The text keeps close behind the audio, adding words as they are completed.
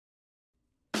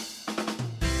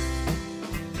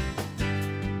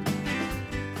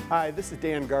Hi, this is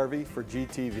Dan Garvey for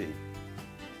GTV.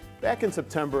 Back in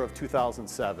September of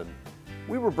 2007,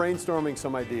 we were brainstorming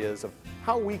some ideas of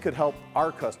how we could help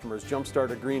our customers jumpstart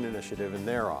a green initiative in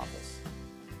their office.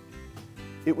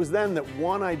 It was then that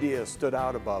one idea stood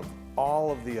out above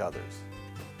all of the others.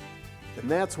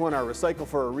 And that's when our Recycle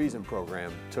for a Reason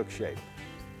program took shape.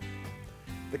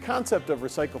 The concept of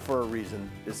Recycle for a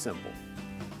Reason is simple.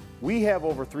 We have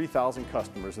over 3,000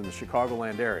 customers in the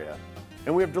Chicagoland area,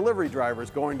 and we have delivery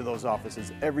drivers going to those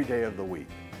offices every day of the week.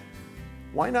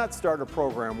 Why not start a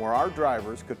program where our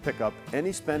drivers could pick up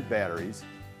any spent batteries,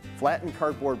 flattened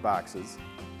cardboard boxes,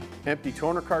 empty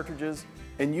toner cartridges,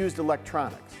 and used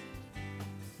electronics?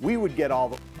 We would get all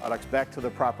the products back to the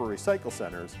proper recycle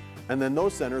centers, and then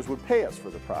those centers would pay us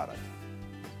for the product.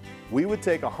 We would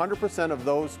take 100% of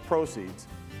those proceeds,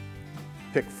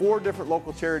 pick 4 different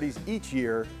local charities each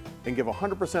year, and give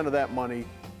 100% of that money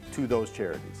to those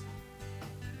charities.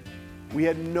 We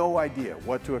had no idea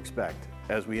what to expect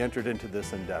as we entered into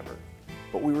this endeavor,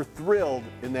 but we were thrilled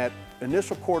in that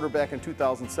initial quarter back in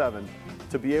 2007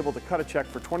 to be able to cut a check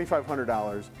for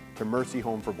 $2,500 to Mercy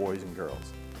Home for Boys and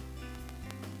Girls.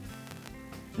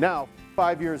 Now,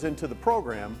 5 years into the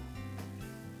program,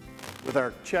 with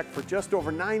our check for just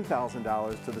over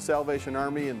 $9,000 to the Salvation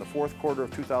Army in the 4th quarter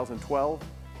of 2012,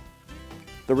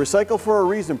 the Recycle for a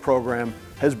Reason program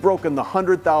has broken the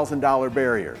 $100,000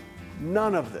 barrier.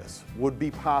 None of this would be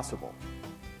possible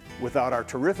without our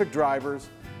terrific drivers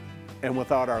and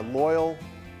without our loyal,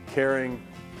 caring,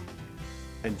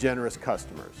 and generous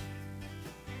customers.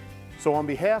 So on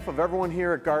behalf of everyone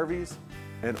here at Garvey's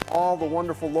and all the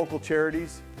wonderful local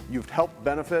charities you've helped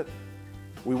benefit,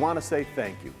 we want to say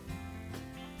thank you.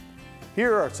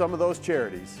 Here are some of those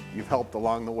charities you've helped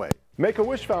along the way.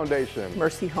 Make-A-Wish Foundation,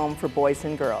 Mercy Home for Boys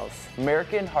and Girls,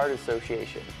 American Heart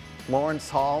Association,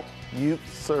 Lawrence Hall Youth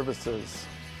Services,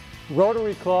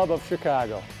 Rotary Club of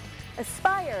Chicago,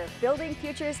 Aspire, Building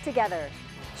Futures Together,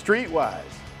 Streetwise,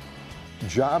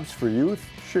 Jobs for Youth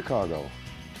Chicago,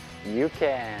 You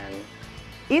Can,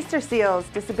 Easter Seals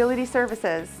Disability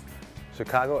Services,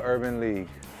 Chicago Urban League,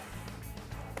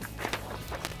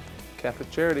 Catholic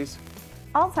Charities,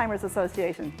 Alzheimer's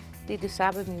Association, the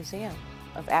DuSable Museum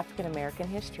of African American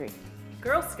History,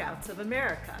 Girl Scouts of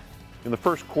America. In the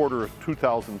first quarter of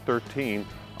 2013,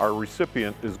 our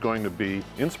recipient is going to be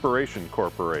Inspiration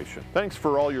Corporation. Thanks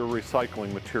for all your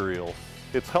recycling materials.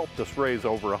 It's helped us raise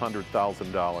over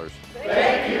 $100,000.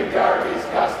 Thank you, Garvey's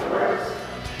customers.